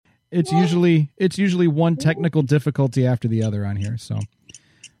It's usually one technical difficulty after the other on here. So,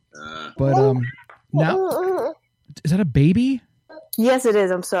 but now, is that a baby? Yes, it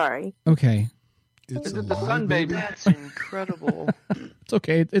is. I'm sorry. Okay. Is it the sun baby? That's incredible. It's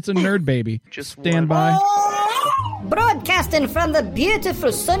okay. It's a nerd baby. Just stand by. Broadcasting from the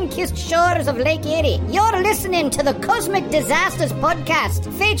beautiful sun-kissed shores of Lake Erie, you're listening to the Cosmic Disasters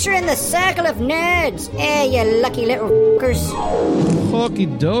Podcast, featuring the Circle of Nerds. Hey, you lucky little f***ers.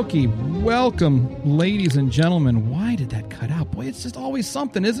 Okie dokie. Welcome, ladies and gentlemen. Why did that cut out? Boy, it's just always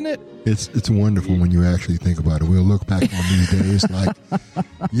something, isn't it? It's wonderful when you actually think about it. We'll look back on these days like,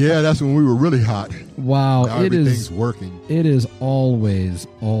 yeah, that's when we were really hot. Wow, now everything's working. It is always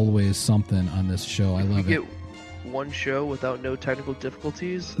something on this show. I love it. One show without no technical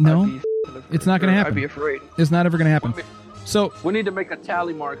difficulties? No, it's not going to happen. I'd be afraid. It's not ever going to happen. So we need to make a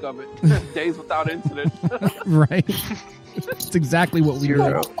tally mark of it. Days without incident. Right. It's exactly what we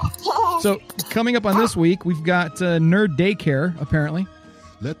do. So coming up on this week, we've got Nerd Daycare, apparently.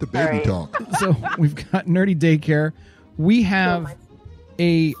 Let the baby talk. So we've got Nerdy Daycare. We have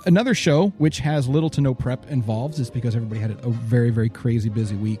another show which has little to no prep involved, just because everybody had a very, very crazy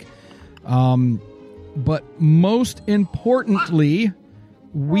busy week. But most importantly,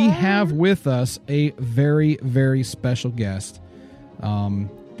 we have with us a very, very special guest.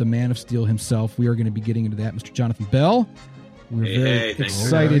 The Man of Steel himself. We are going to be getting into that, Mr. Jonathan Bell. We're very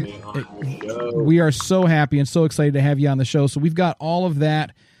excited. We are so happy and so excited to have you on the show. So we've got all of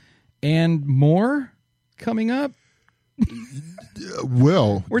that and more coming up.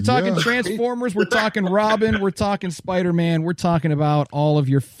 Well, we're talking Transformers, we're talking Robin, we're talking Spider-Man, we're talking about all of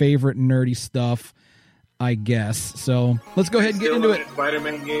your favorite nerdy stuff, I guess. So let's go ahead and get into it.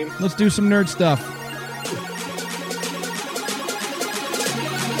 Spider-Man game. Let's do some nerd stuff.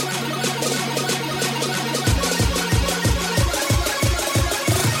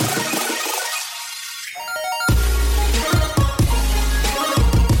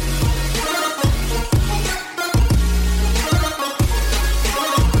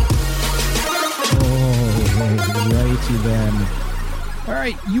 All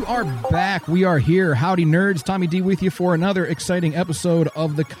right, you are back. We are here. Howdy, nerds. Tommy D with you for another exciting episode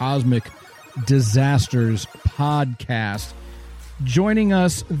of the Cosmic Disasters Podcast. Joining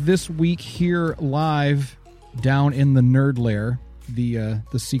us this week here live down in the Nerd Lair, the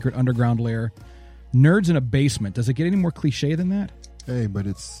secret underground lair. Nerds in a basement. Does it get any more cliche than that? Hey, but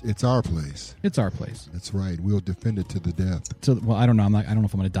it's our place. It's our place. That's right. We'll defend it to the death. So, well, I don't know. I don't know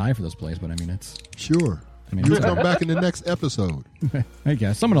if I'm going to die for this place, but I mean, it's sure. I mean, you come back in the next episode. I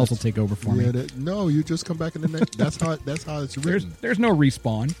guess someone else will take over for me. No, you just come back in the next. That's how it's written. There's no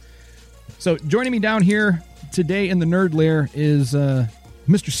respawn. So joining me down here today in the Nerd Lair is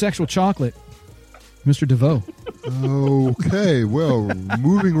Mr. Sexual Chocolate, Mr. DeVoe. Okay, well,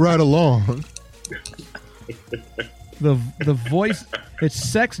 moving right along. The voice, it's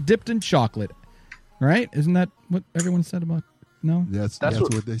sex dipped in chocolate, right? Isn't that what everyone said about? No, that's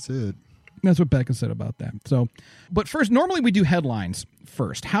what they said. That's what Becca said about that. So, but first, normally we do headlines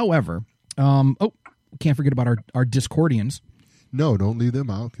first. However, can't forget about our Discordians. No, don't leave them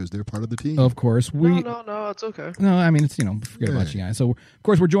out because they're part of the team. Of course, No, it's okay. No, I mean it's forget about you guys. So, of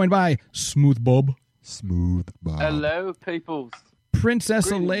course, we're joined by Smooth Bob. Smooth Bob. Hello, peoples. Princess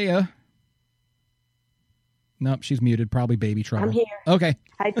Alea. Nope, she's muted. Probably baby trouble. I'm here. Okay.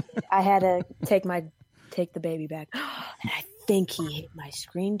 I had to take the baby back. And I think he hit my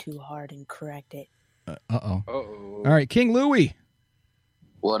screen too hard and correct it. Uh-oh. All right, King Louie.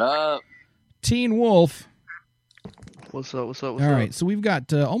 What up? Teen Wolf. What's up? All right, so we've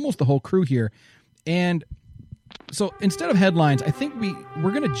got almost the whole crew here. And so instead of headlines, I think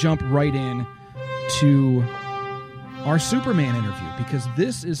we're going to jump right in to our Superman interview, because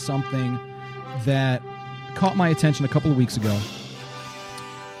this is something that caught my attention a couple of weeks ago.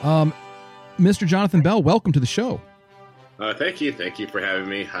 Mr. Jonathan Bell, welcome to the show. Thank you for having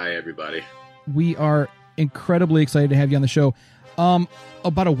me. Hi, everybody. We are incredibly excited to have you on the show.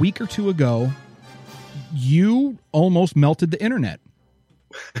 About a week or two ago, you almost melted the internet.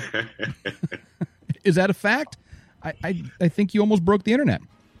 Is that a fact? I think you almost broke the internet.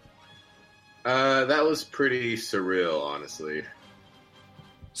 That was pretty surreal, honestly.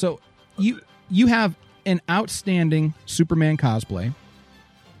 So you have an outstanding Superman cosplay,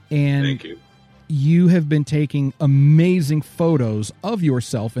 and thank you. You have been taking amazing photos of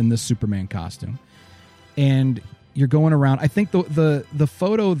yourself in this Superman costume, and you're going around. I think the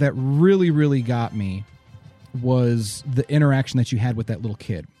photo that really, really got me was the interaction that you had with that little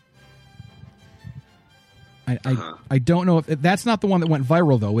kid. I don't know if that's not the one that went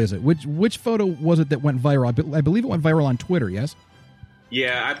viral, though, is it? Which photo was it that went viral? I believe it went viral on Twitter. Yes.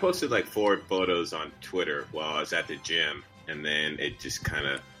 Yeah, I posted like 4 photos on Twitter while I was at the gym, and then it just kind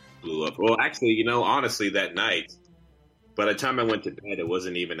of blew up. Well, actually, honestly, that night, by the time I went to bed, it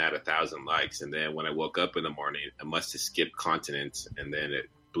wasn't even at 1,000 likes. And then when I woke up in the morning, I must have skipped continents, and then it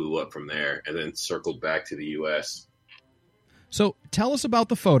blew up from there, and then circled back to the U.S. So tell us about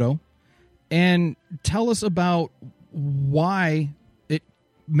the photo, and tell us about why it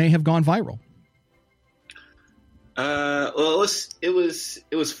may have gone viral. Well, it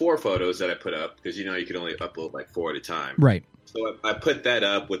was 4 photos that I put up because you could only upload like 4 at a time. Right. So I put that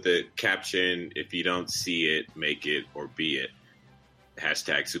up with the caption: "If you don't see it, make it or be it."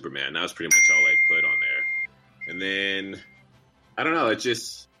 # Superman. That was pretty much all I put on there. And then I don't know.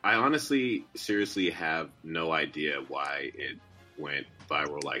 I honestly, seriously have no idea why it went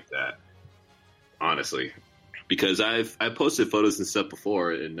viral like that. Honestly, because I've posted photos and stuff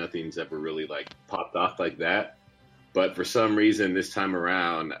before, and nothing's ever really like popped off like that. But for some reason, this time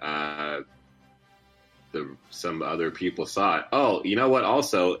around, some other people saw it. Oh, you know what?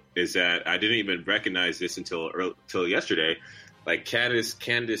 Also, is that I didn't even recognize this until yesterday. Like Candace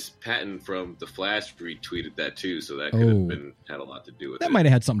Patton from The Flash retweeted that too, so that could have had a lot to do with it. That might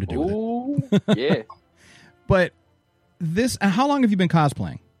have had something to do with it. Yeah. But how long have you been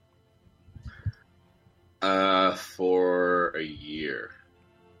cosplaying? For a year.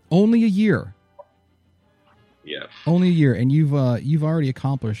 Only a year. Yeah. Only a year, and you've already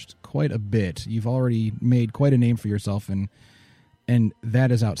accomplished quite a bit. You've already made quite a name for yourself, and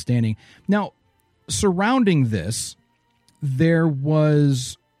that is outstanding. Now, surrounding this, there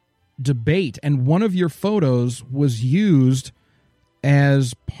was debate, and one of your photos was used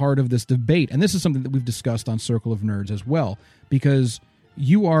as part of this debate. And this is something that we've discussed on Circle of Nerds as well, because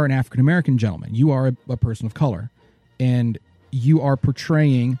you are an African-American gentleman. You are a person of color, and you are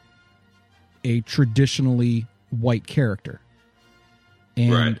portraying a traditionally white character.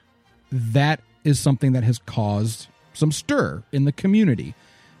 And right. That is something that has caused some stir in the community.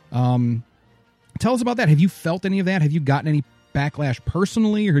 Tell us about that. Have you felt any of that? Have you gotten any backlash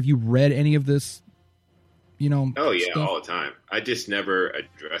personally, or have you read any of this? Oh yeah, stuff? all the time. I just never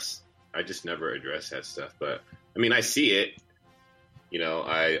address that stuff. But I mean, I see it.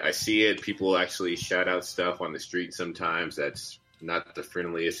 I see it. People actually shout out stuff on the street sometimes. That's not the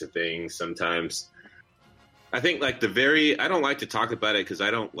friendliest of things. Sometimes I think like I don't like to talk about it because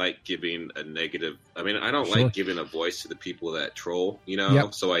I don't like giving a negative. I mean, I don't like giving a voice to the people that troll,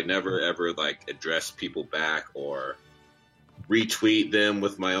 Yep. So I never ever like address people back or retweet them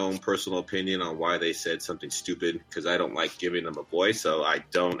with my own personal opinion on why they said something stupid, because I don't like giving them a voice. So I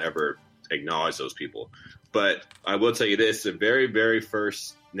don't ever acknowledge those people. But I will tell you this, the very, very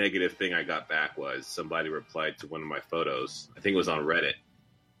first negative thing I got back was somebody replied to one of my photos. I think it was on Reddit.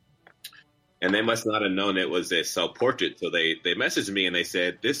 And they must not have known it was a self-portrait. So they messaged me and they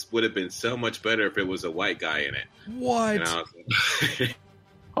said, this would have been so much better if it was a white guy in it. What?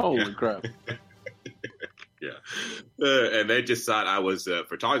 Holy crap. Yeah. And they just thought I was a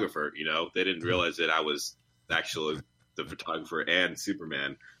photographer, They didn't realize that I was actually the photographer and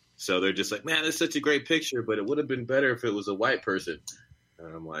Superman. So they're just like, man, that's such a great picture, but it would have been better if it was a white person.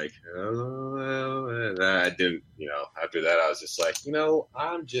 And I'm like, oh, I didn't, after that, I was just like,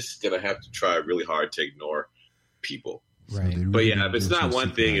 I'm just going to have to try really hard to ignore people. Right. So But yeah, if it's not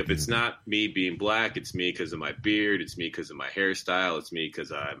one thing, if it's not me being black, it's me because of my beard, it's me because of my hairstyle, it's me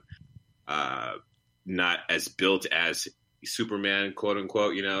because I'm not as built as Superman, quote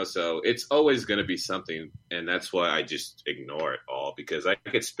unquote, so it's always going to be something. And that's why I just ignore it all, because I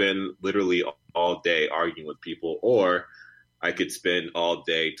could spend literally all day arguing with people, or I could spend all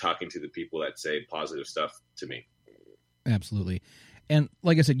day talking to the people that say positive stuff to me. Absolutely. And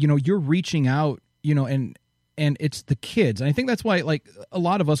like I said, you're reaching out, and it's the kids. And I think that's why, like, a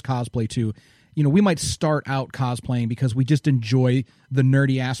lot of us cosplay too, we might start out cosplaying because we just enjoy the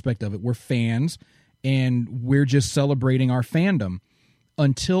nerdy aspect of it. We're fans, and we're just celebrating our fandom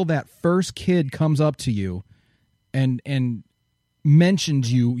until that first kid comes up to you and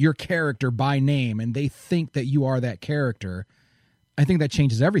mentions your character by name, and they think that you are that character. I think that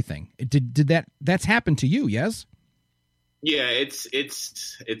changes everything. That's happened to you? Yes. Yeah,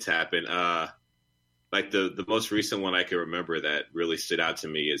 it's happened. Like the most recent one I can remember that really stood out to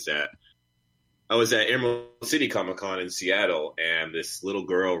me is that I was at Emerald City Comic Con in Seattle, and this little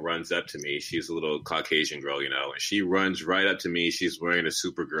girl runs up to me. She's a little Caucasian girl, and she runs right up to me. She's wearing a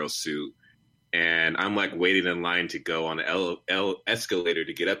Supergirl suit, and I'm like waiting in line to go on the escalator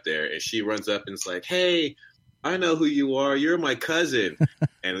to get up there. And she runs up and is like, "Hey, I know who you are. You're my cousin."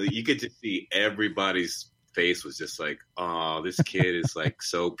 And you could just see everybody's face was just like, "Oh, this kid is like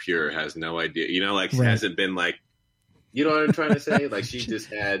so pure, has no idea," Right. Hasn't been like You know what I'm trying to say? Like she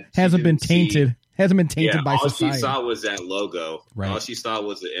hasn't been tainted by all society. All she saw was that logo. Right. All she saw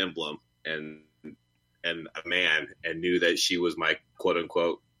was the emblem and a man, and knew that she was my quote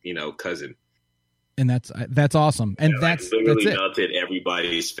unquote, cousin. And that's awesome. And that's literally it. melted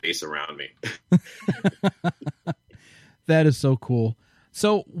everybody's face around me. That is so cool.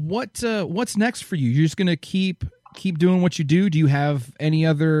 So what's next for you? You're just gonna keep doing what you do? Do you have any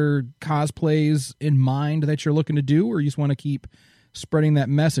other cosplays in mind that you're looking to do, or you just want to keep spreading that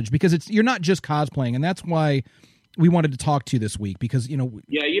message? Because you're not just cosplaying, and that's why we wanted to talk to you this week, because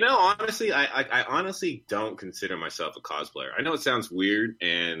honestly, I honestly don't consider myself a cosplayer. I know it sounds weird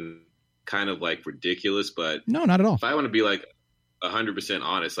and kind of like ridiculous, but no, not at all. If I want to be like 100%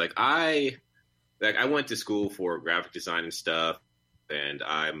 honest, like I went to school for graphic design and stuff, and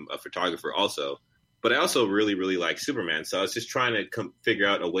I'm a photographer also. But I also really, really like Superman. So I was just trying to figure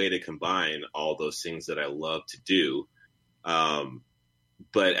out a way to combine all those things that I love to do.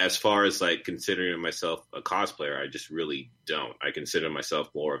 But as far as like considering myself a cosplayer, I just really don't. I consider myself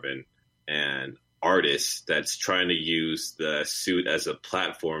more of an artist that's trying to use the suit as a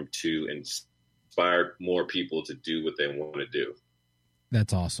platform to inspire more people to do what they want to do.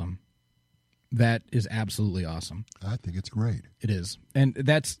 That's awesome. That is absolutely awesome. I think it's great. It is. And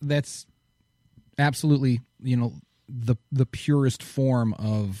that's absolutely, the purest form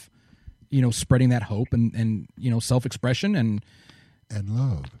of, spreading that hope and self-expression and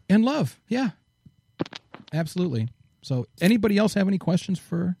love. Yeah, absolutely. So anybody else have any questions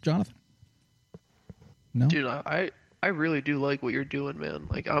for Jonathan? No, dude, I really do like what you're doing, man.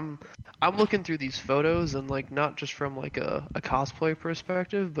 Like I'm looking through these photos, and like not just from like a cosplay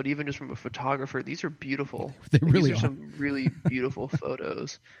perspective, but even just from a photographer, these are beautiful. They really are. Some really beautiful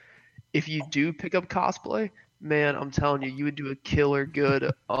photos. If you do pick up cosplay, man, I'm telling you, you would do a killer good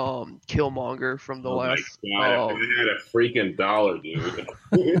Killmonger from the last. My God, I had a freaking dollar, dude.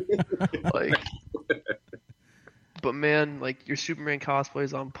 But man, like your Superman cosplay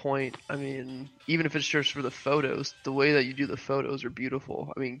is on point. I mean, even if it's just for the photos, the way that you do the photos are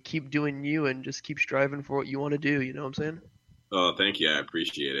beautiful. I mean, keep doing you and just keep striving for what you want to do. You know what I'm saying? Oh, thank you. I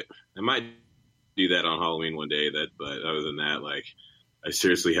appreciate it. I might do that on Halloween one day. But other than that, like, I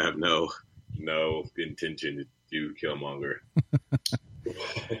seriously have no intention to do Killmonger.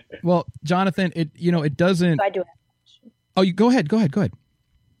 Well, Jonathan, it doesn't. I do. Oh, you go ahead.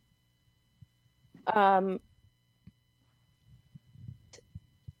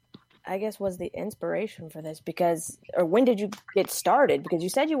 I guess was the inspiration for this or when did you get started? Because you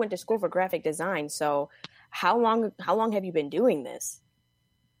said you went to school for graphic design. So how long have you been doing this?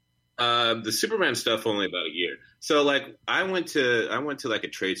 The Superman stuff only about a year. So like I went to like a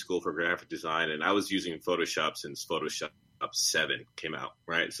trade school for graphic design, and I was using Photoshop since Photoshop 7 came out,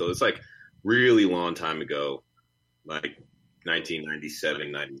 right? So it's like really long time ago, like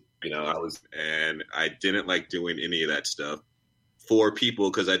 1997, 90. I didn't like doing any of that stuff for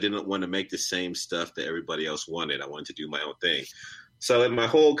people because I didn't want to make the same stuff that everybody else wanted. I wanted to do my own thing. So in my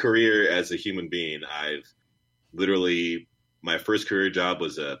whole career as a human being, my first career job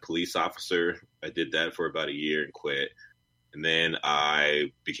was a police officer. I did that for about a year and quit. And then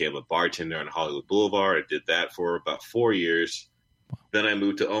I became a bartender on Hollywood Boulevard. I did that for about 4 years. Then I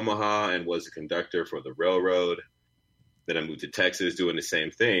moved to Omaha and was a conductor for the railroad. Then I moved to Texas doing the same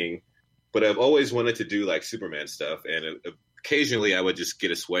thing. But I've always wanted to do like Superman stuff. And occasionally I would just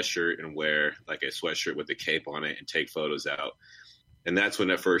get a sweatshirt and wear like a sweatshirt with a cape on it and take photos out. And that's when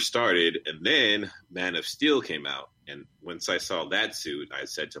I first started. And then Man of Steel came out. And once I saw that suit, I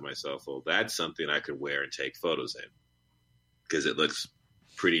said to myself, well, that's something I could wear and take photos in. Because it looks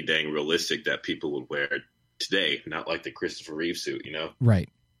pretty dang realistic that people would wear today, not like the Christopher Reeve suit, Right.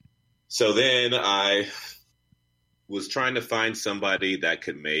 So then I was trying to find somebody that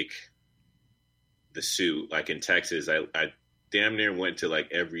could make the suit. Like in Texas, I damn near went to like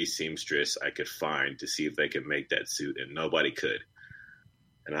every seamstress I could find to see if they could make that suit, and nobody could.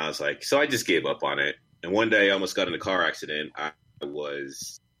 And I was like, so I just gave up on it. And one day I almost got in a car accident. I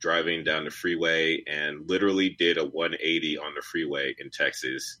was driving down the freeway and literally did a 180 on the freeway in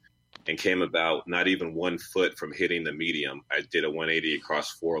Texas and came about not even 1 foot from hitting the medium. I did a 180 across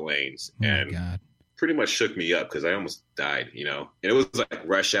 4 lanes and God. Pretty much shook me up because I almost died, And it was like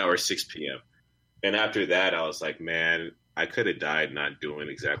rush hour, 6 p.m. And after that, I was like, man, I could have died not doing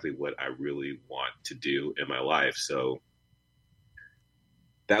exactly what I really want to do in my life. So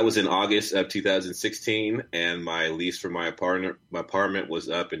that was in August of 2016, and my lease for my apartment was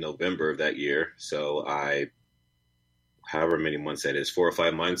up in November of that year. So however many months that is, 4 or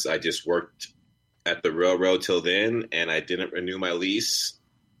 5 months, I just worked at the railroad till then, and I didn't renew my lease.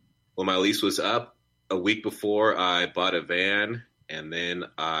 When my lease was up, a week before I bought a van, and then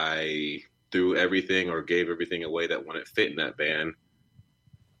I threw everything or gave everything away that wouldn't fit in that van,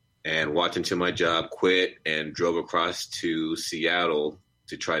 and walked into my job, quit, and drove across to Seattle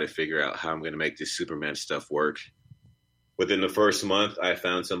to try to figure out how I'm going to make this Superman stuff work. Within the first month, I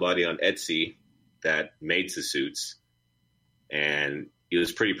found somebody on Etsy that made the suits, and it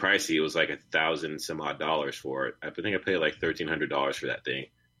was pretty pricey. It was like $1,000 some odd for it. I think I paid like $1,300 for that thing.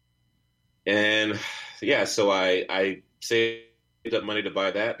 And yeah, so I saved up money to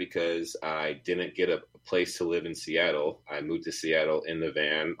buy that because I didn't get a place to live in Seattle. I moved to Seattle in the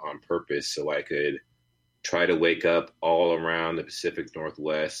van on purpose so I could try to wake up all around the Pacific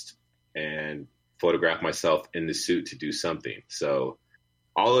Northwest and photograph myself in the suit to do something. So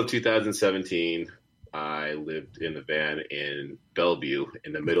all of 2017, I lived in the van in Bellevue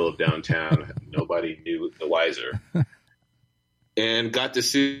in the middle of downtown. Nobody knew the wiser. And got the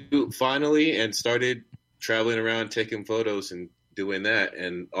suit finally and started traveling around taking photos and doing that.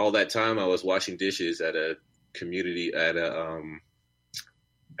 And all that time I was washing dishes at a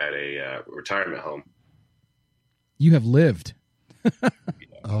retirement home. You have lived.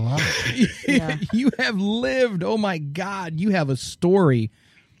 A lot. Yeah. You have lived. Oh my God. You have a story.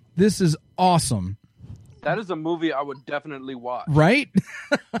 This is awesome. That is a movie I would definitely watch. Right?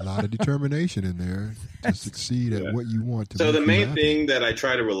 A lot of determination in there to succeed at what you want to. So make the you main happy. thing that I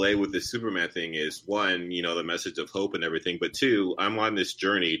try to relay with the Superman thing is, one, the message of hope and everything. But two, I'm on this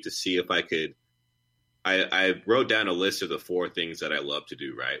journey to see if I could. I wrote down a list of the 4 things that I love to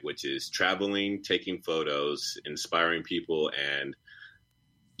do, right? Which is traveling, taking photos, inspiring people, and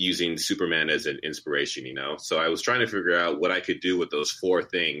using Superman as an inspiration, So I was trying to figure out what I could do with those 4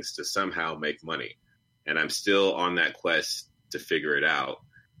 things to somehow make money. And I'm still on that quest to figure it out.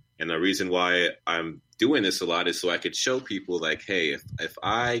 And the reason why I'm doing this a lot is so I could show people like, hey, if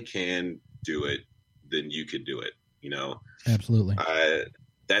I can do it, then you could do it, Absolutely.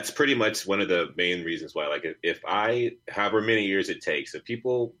 That's pretty much one of the main reasons why, like, if I, however many years it takes, if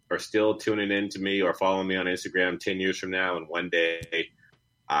people are still tuning in to me or following me on Instagram 10 years from now, and one day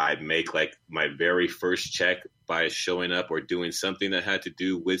I make like my very first check by showing up or doing something that had to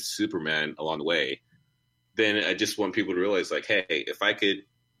do with Superman along the way, then I just want people to realize, like, hey, if I could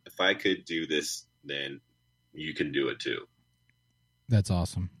do this, then you can do it too. That's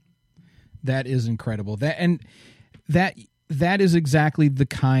awesome. That is incredible. That is exactly the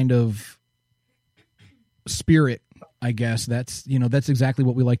kind of spirit, I guess. That's exactly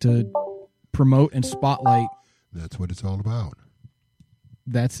what we like to promote and spotlight. That's what it's all about.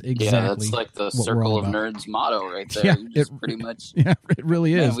 That's exactly that's like the what we're Circle all of about. Nerds motto right there. Yeah, Just pretty much. Yeah, it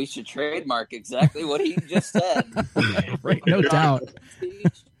really is. Man, we should trademark exactly what he just said. Right, no doubt.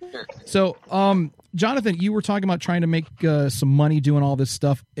 So, Jonathan, you were talking about trying to make some money doing all this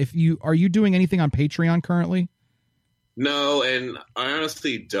stuff. Are you doing anything on Patreon currently? No, and I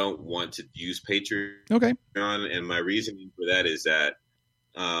honestly don't want to use Patreon. Okay. And my reasoning for that is that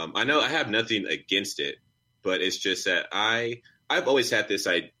I know I have nothing against it, but it's just that I've always had this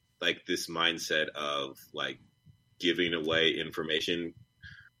mindset of like giving away information.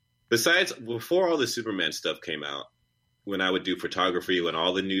 Besides, before all the Superman stuff came out, when I would do photography, when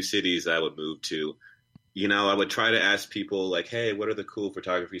all the new cities I would move to, I would try to ask people like, hey, what are the cool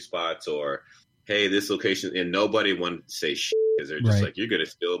photography spots? Or, hey, this location, and nobody wanted to say shit because they're just like, you're going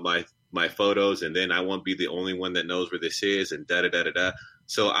to steal my photos, and then I won't be the only one that knows where this is, and da-da-da-da-da.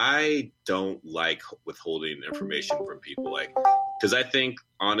 So I don't like withholding information from people, like, because I think,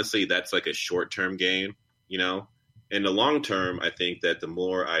 honestly, that's like a short-term gain, In the long term, I think that the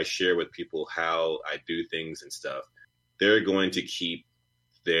more I share with people how I do things and stuff, they're going to keep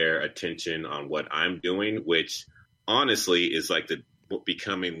their attention on what I'm doing, which honestly is like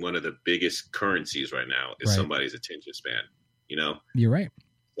becoming one of the biggest currencies right now is somebody's attention span, You're right.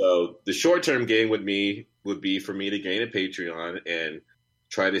 So the short-term gain would be for me to gain a Patreon and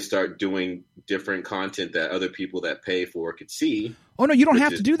try to start doing different content that other people that pay for could see. Oh, no, you don't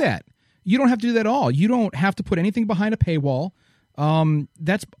have to do that. You don't have to do that at all. You don't have to put anything behind a paywall.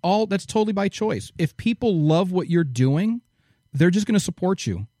 That's totally by choice. If people love what you're doing, they're just going to support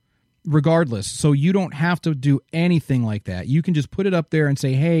you regardless. So you don't have to do anything like that. You can just put it up there and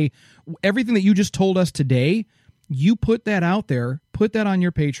say, hey, everything that you just told us today, you put that out there, put that on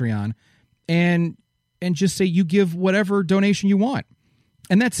your Patreon, and just say you give whatever donation you want.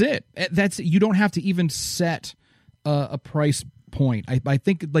 And that's it. You don't have to even set a price point. I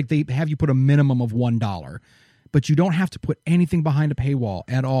think like they have you put a minimum of $1, but you don't have to put anything behind a paywall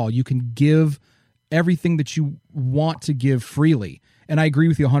at all. You can give everything that you want to give freely. And I agree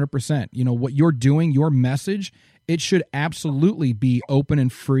with you 100%. What you're doing, your message, it should absolutely be open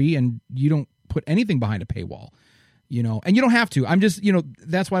and free, and you don't put anything behind a paywall, you know, and you don't have to. I'm just, you know,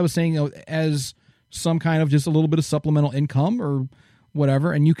 that's why I was saying, you know, as some kind of just a little bit of supplemental income or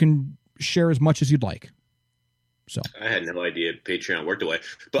whatever, and you can share as much as you'd like. So I had no idea Patreon worked away.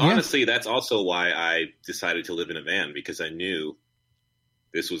 But honestly, that's also why I decided to live in a van, because I knew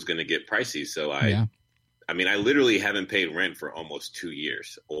this was going to get pricey. So I mean, I literally haven't paid rent for almost 2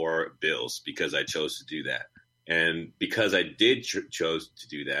 years or bills because I chose to do that. And because I did chose to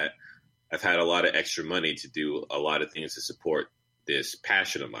do that, I've had a lot of extra money to do a lot of things to support this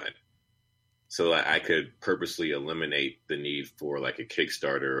passion of mine. So I could purposely eliminate the need for like a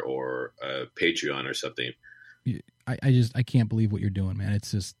Kickstarter or a Patreon or something. I can't believe what you're doing, man.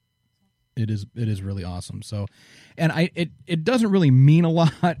 It's just, it is really awesome. So, and it doesn't really mean a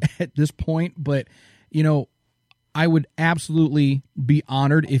lot at this point, but you know, I would absolutely be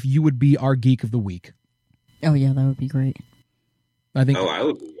honored if you would be our Geek of the Week. Oh yeah, that would be great. I think. Oh, I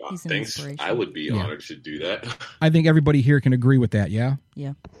would be. Thanks. I would be honored to do that. I think everybody here can agree with that. Yeah.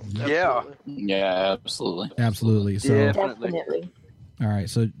 Yeah. Yeah, absolutely. Absolutely. So Definitely. All right.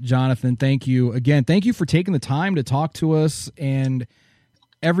 So Jonathan, thank you again. Thank you for taking the time to talk to us, and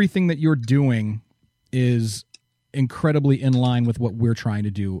everything that you're doing is incredibly in line with what we're trying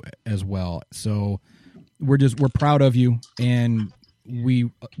to do as well. So we're proud of you, and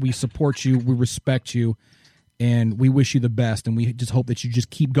we support you. We respect you, and we wish you the best. And we just hope that you just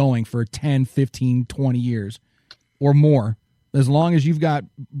keep going for 10, 15, 20 years or more. As long as you've got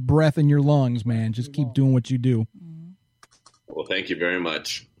breath in your lungs, man, just keep doing what you do. Well, thank you very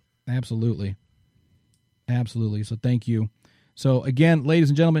much. Absolutely. So thank you. So again, ladies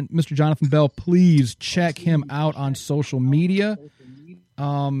and gentlemen, Mr. Jonathan Bell, please check him out on social media.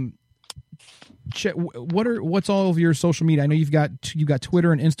 What's all of your social media? I know you've got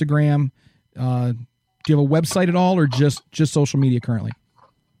Twitter and Instagram. Do you have a website at all, or just social media currently?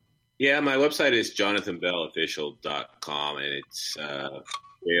 Yeah, my website is jonathanbellofficial.com, and it's JONATHANBELLE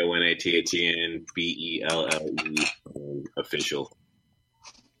official.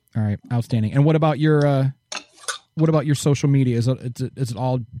 All right, outstanding. And what about your social media? Is it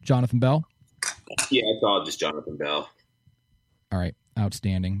all Jonathan Bell? Yeah, it's all just Jonathan Bell. All right,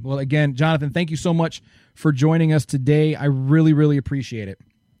 outstanding. Well, again, Jonathan, thank you so much for joining us today. I really, really appreciate it.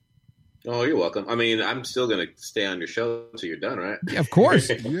 Oh, you're welcome. I mean, I'm still going to stay on your show until you're done, right? Yeah, of course.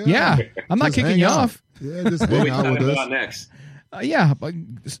 Yeah. I'm not kicking you off. Yeah, just hang out with us. Next? Yeah,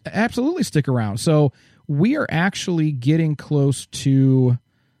 absolutely stick around. So we are actually getting close to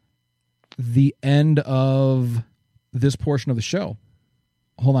the end of this portion of the show.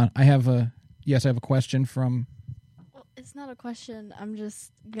 Hold on. I have a question from... Well, it's not a question. I'm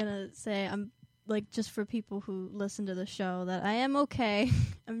just going to say I'm just for people who listen to the show, that I am okay.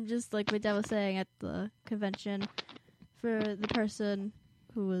 I'm just like my dad was saying at the convention, for the person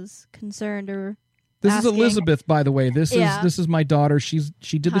who was concerned or This asking. is Elizabeth, by the way. This is my daughter. She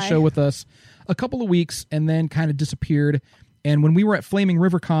did the show with us a couple of weeks and then kind of disappeared. And when we were at Flaming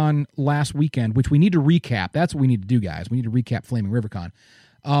RiverCon last weekend, which we need to recap, that's what we need to do, guys. We need to recap Flaming RiverCon.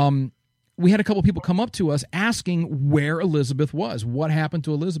 We had a couple of people come up to us asking where Elizabeth was. What happened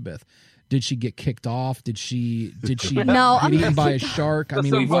to Elizabeth? Did she get kicked off? Did she get eaten by a shark? I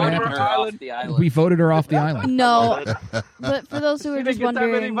mean, what happened to her? We voted her off the island. No, but for those who are just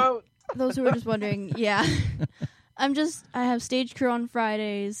wondering, yeah, I have stage crew on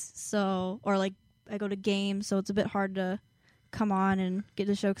Fridays, I go to games, so it's a bit hard to come on and get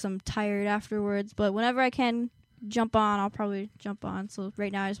the show because I'm tired afterwards. But whenever I can jump on, I'll probably jump on. So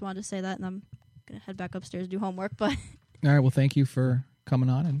right now I just wanted to say that, and I'm gonna head back upstairs and do homework. But all right, well, thank you for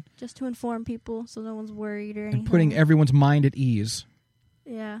coming on and just to inform people so no one's worried or anything. And putting everyone's mind at ease.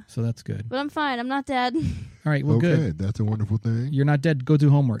 Yeah. So that's good. But I'm fine. I'm not dead. All right, well, good. That's a wonderful thing. You're not dead. Go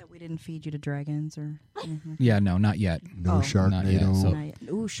do homework. We didn't feed you to dragons or anything. Yeah, no, not yet. No Sharknado. Not yet.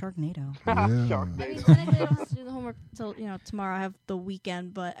 Ooh, Sharknado. Yeah. I mean, technically I don't have to do the homework until tomorrow. I have the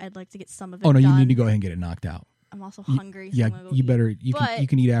weekend, but I'd like to get some of it done. You need to go ahead and get it knocked out. I'm also hungry. Yeah, so I'm you go better. eat. You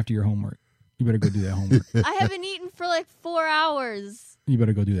can eat after your homework. You better go do that homework. I haven't eaten for like 4 hours. You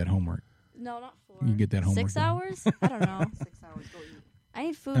better go do that homework. No, not 4. You get that homework. 6 hours? I don't know. 6 hours. Go eat. I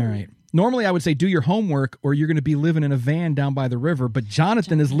need food. All right. Normally, I would say do your homework, or you're going to be living in a van down by the river. But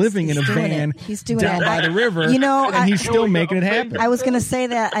Jonathan is living in a van down by the river. And he's still making it happen. I was going to say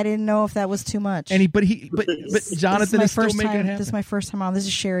that. I didn't know if that was too much. But Jonathan is still making it happen. This is my first time on. This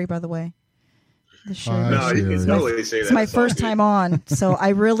is Sherry, by the way. No, you can totally say that. It's my first time on, so I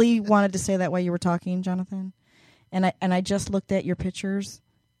really wanted to say that while you were talking, Jonathan. And I just looked at your pictures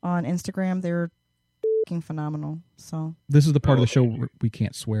on Instagram. They're phenomenal. So this is the part of the show where we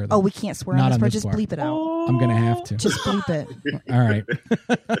can't swear. Though. Oh, we can't swear on this part. Just bleep it out. I'm going to have to. Just bleep it. All right.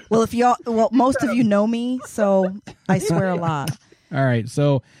 Well, most of you know me, so I swear a lot. All right.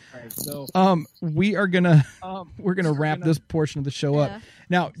 So we're gonna wrap this portion of the show up.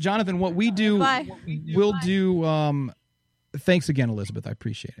 Now, Jonathan, what we do, we'll do. Thanks again, Elizabeth. I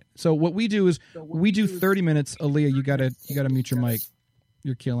appreciate it. So what we do is we do 30 minutes. Aaliyah, you gotta mute your mic.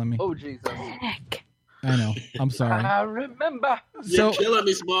 You're killing me. Oh, Jesus. I know. I'm sorry. I remember. You're killing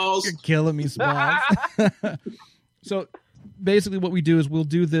me, Smalls. You're killing me, Smalls. So basically what we do is we'll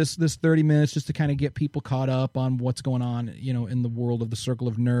do this 30 minutes just to kind of get people caught up on what's going on, in the world of the Circle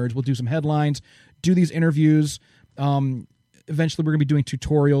of Nerds. We'll do some headlines, do these interviews. Eventually we're going to be doing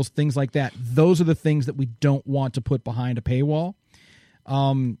tutorials, things like that. Those are the things that we don't want to put behind a paywall.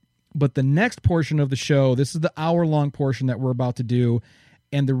 But the next portion of the show, this is the hour-long portion that we're about to do.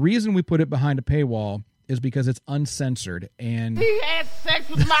 And the reason we put it behind a paywall is because it's uncensored, and he had sex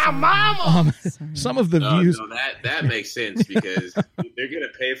with my mama. Some of the views that makes sense because they're gonna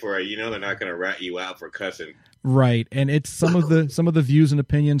pay for it. They're not gonna rat you out for cussing. Right, and it's some of the views and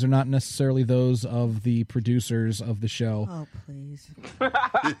opinions are not necessarily those of the producers of the show. Oh, please!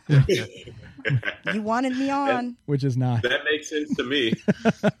 You wanted me on, which is not. That makes sense to me.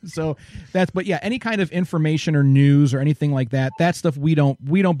 So but yeah, any kind of information or news or anything like that stuff we don't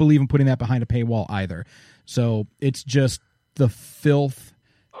believe in putting that behind a paywall either. So it's just the filth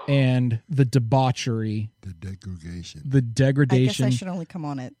and the debauchery, the degradation. I guess I should only come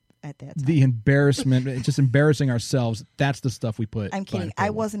on it at that time. The embarrassment, it's just embarrassing ourselves. That's the stuff we put. I'm kidding.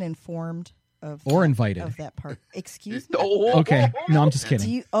 I wasn't informed of or invited of that part. Excuse me. Okay, no, I'm just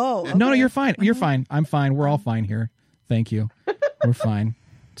kidding. Okay. No, you're fine. You're fine. I'm fine. We're all fine here. Thank you. We're fine.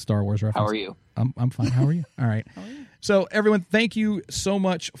 Star Wars reference. How are you? I'm fine. How are you? All right. So everyone, thank you so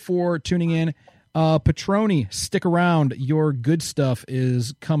much for tuning in. Patroni, stick around. Your good stuff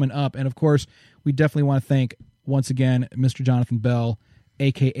is coming up. And of course, we definitely want to thank once again Mr. Jonathan Bell,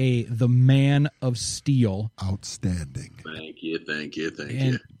 a.k.a. the Man of Steel. Outstanding. Thank you.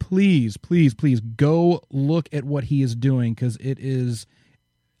 And please go look at what he is doing, because it is,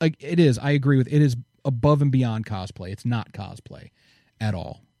 I agree with, it is above and beyond cosplay. It's not cosplay at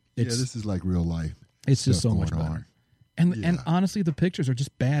all. This is like real life. It's just so much better. And honestly, the pictures are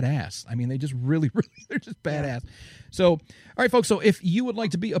just badass. I mean, they just really, they're just badass. So, all right, folks. So if you would like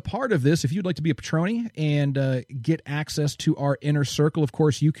to be a part of this, if you'd like to be a Patroni and get access to our inner circle, of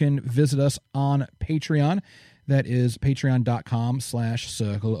course, you can visit us on Patreon. That is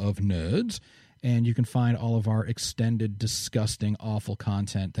patreon.com/Circle of Nerds. And you can find all of our extended, disgusting, awful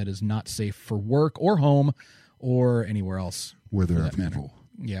content that is not safe for work or home or anywhere else. Where there are people.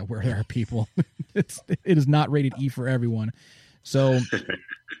 Yeah, where there are people. It is not rated E for everyone. So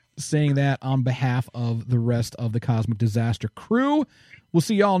saying that on behalf of the rest of the Cosmic Disaster crew, we'll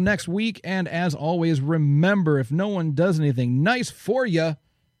see y'all next week. And as always, remember, if no one does anything nice for you,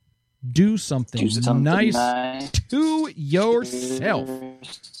 do something nice to yourself.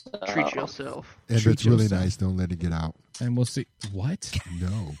 Treat yourself. If it's really nice, don't let it get out. And we'll see. What?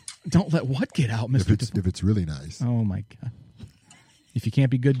 No. Don't let what get out, Mr. If it's really nice. Oh, my God. If you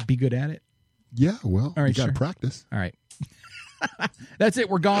can't be good at it? Yeah, well, all right, you got to practice. All right. That's it.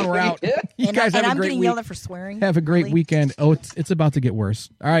 We're gone. We're out. You guys have a great week. I'm getting yelled at for swearing. Have a great weekend. Oh, it's about to get worse.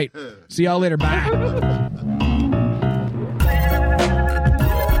 All right. See y'all later. Bye.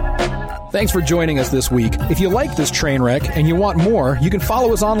 Thanks for joining us this week. If you like this train wreck and you want more, you can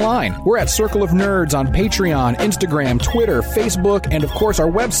follow us online. We're at Circle of Nerds on Patreon, Instagram, Twitter, Facebook, and of course our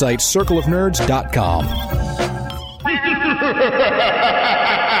website, circleofnerds.com.